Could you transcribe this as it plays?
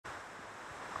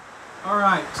All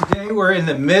right, today we're in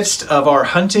the midst of our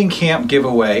hunting camp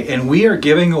giveaway, and we are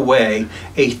giving away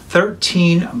a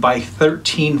 13 by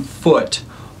 13 foot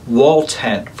wall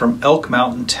tent from Elk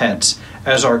Mountain Tents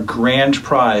as our grand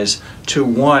prize to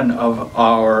one of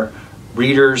our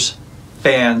readers,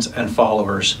 fans, and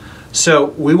followers. So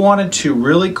we wanted to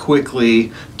really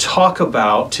quickly talk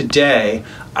about today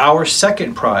our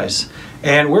second prize.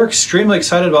 And we're extremely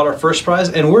excited about our first prize,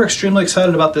 and we're extremely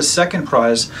excited about this second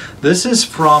prize. This is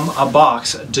from a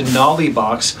box, Denali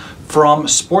box, from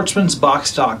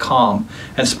sportsmansbox.com.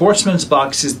 And Sportsman's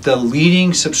Box is the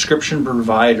leading subscription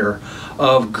provider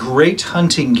of great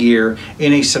hunting gear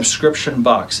in a subscription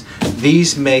box.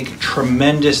 These make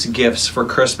tremendous gifts for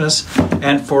Christmas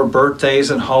and for birthdays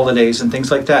and holidays and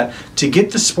things like that. To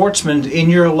get the sportsman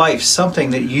in your life something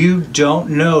that you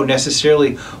don't know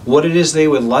necessarily what it is they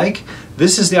would like,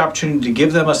 this is the opportunity to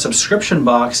give them a subscription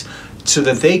box so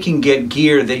that they can get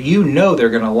gear that you know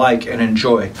they're going to like and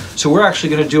enjoy. So we're actually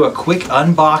going to do a quick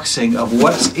unboxing of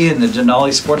what's in the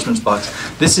Denali Sportsman's Box.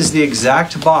 This is the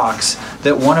exact box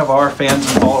that one of our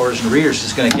fans and followers and readers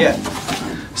is going to get.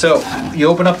 So you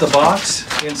open up the box.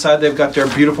 Inside they've got their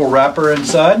beautiful wrapper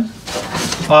inside.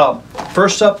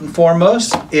 First up and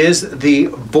foremost is the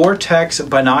Vortex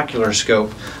binocular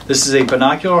scope. This is a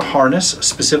binocular harness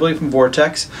specifically from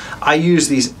Vortex. I use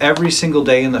these every single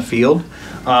day in the field.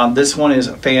 This one is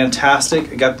fantastic.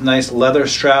 It got the nice leather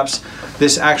straps.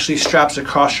 This actually straps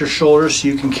across your shoulders so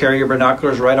you can carry your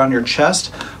binoculars right on your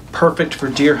chest. Perfect for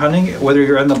deer hunting, whether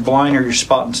you're in the blind or you're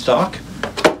spot and stock.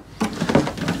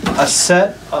 A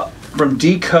set from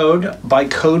Decode by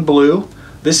Code Blue.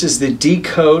 This is the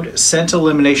Decode Scent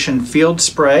Elimination Field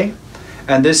Spray,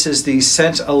 and this is the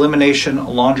Scent Elimination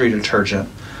Laundry Detergent.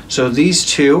 So these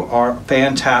two are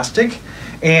fantastic.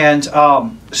 And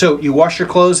so you wash your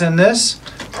clothes in this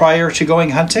prior to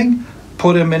going hunting,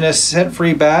 put them in a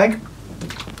scent-free bag.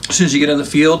 As soon as you get in the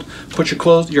field, put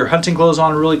your hunting clothes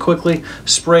on really quickly,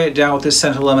 spray it down with this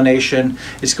scent elimination.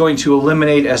 It's going to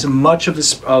eliminate as much of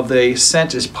the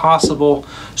scent as possible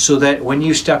so that when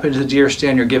you step into the deer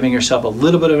stand, you're giving yourself a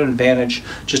little bit of an advantage,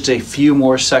 just a few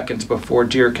more seconds before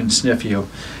deer can sniff you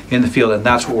in the field. And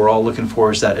that's what we're all looking for,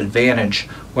 is that advantage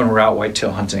when we're out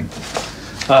whitetail hunting.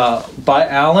 By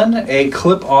Allen, a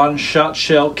clip-on shot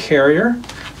shell carrier.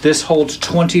 This holds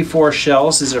 24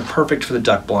 shells. These are perfect for the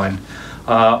duck blind.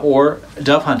 Or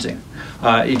dove hunting.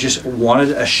 You just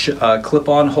wanted a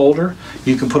clip-on holder.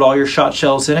 You can put all your shot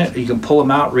shells in it. You can pull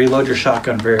them out, reload your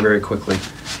shotgun very, very quickly.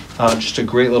 Just a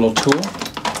great little tool.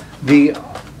 The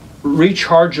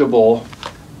rechargeable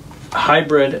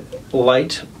hybrid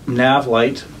light, nav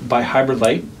light by Hybrid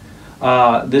Light.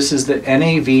 This is the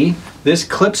NAV. This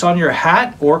clips on your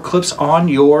hat or clips on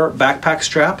your backpack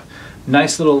strap.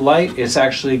 Nice little light. It's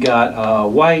actually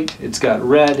got white. It's got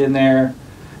red in there.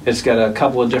 It's got a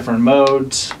couple of different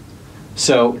modes.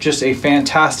 So just a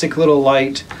fantastic little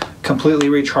light, completely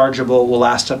rechargeable, will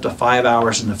last up to 5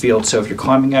 hours in the field. So if you're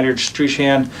climbing out of your tree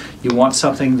stand, you want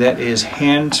something that is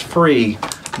hands-free,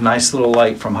 nice little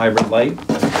light from Hybrid Light.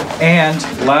 And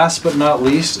last but not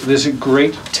least, there's a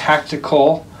great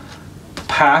tactical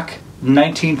pack,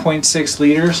 19.6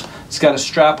 liters. It's got a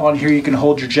strap on here. You can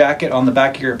hold your jacket on the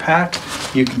back of your pack.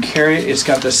 You can carry it. It's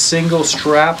got the single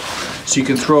strap, so you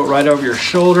can throw it right over your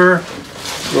shoulder,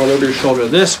 throw it over your shoulder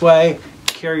this way,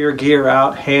 carry your gear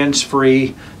out,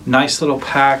 hands-free. Nice little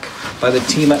pack by the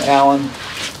team at Allen.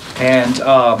 And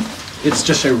it's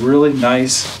just a really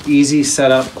nice, easy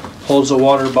setup. Holds a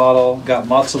water bottle, got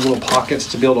lots of little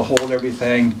pockets to be able to hold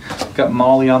everything. Got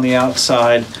Molly on the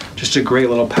outside. Just a great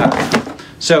little pack.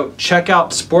 So check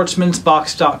out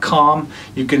sportsmansbox.com.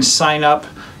 You can sign up.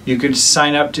 You can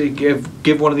sign up to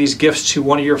give one of these gifts to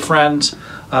one of your friends.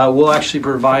 We'll actually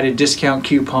provide a discount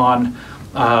coupon,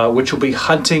 which will be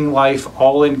Hunting Life,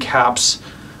 all in caps,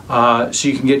 so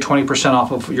you can get 20%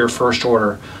 off of your first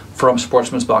order from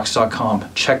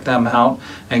sportsmansbox.com. Check them out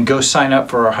and go sign up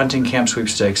for our hunting camp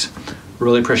sweepstakes.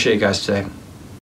 Really appreciate you guys today.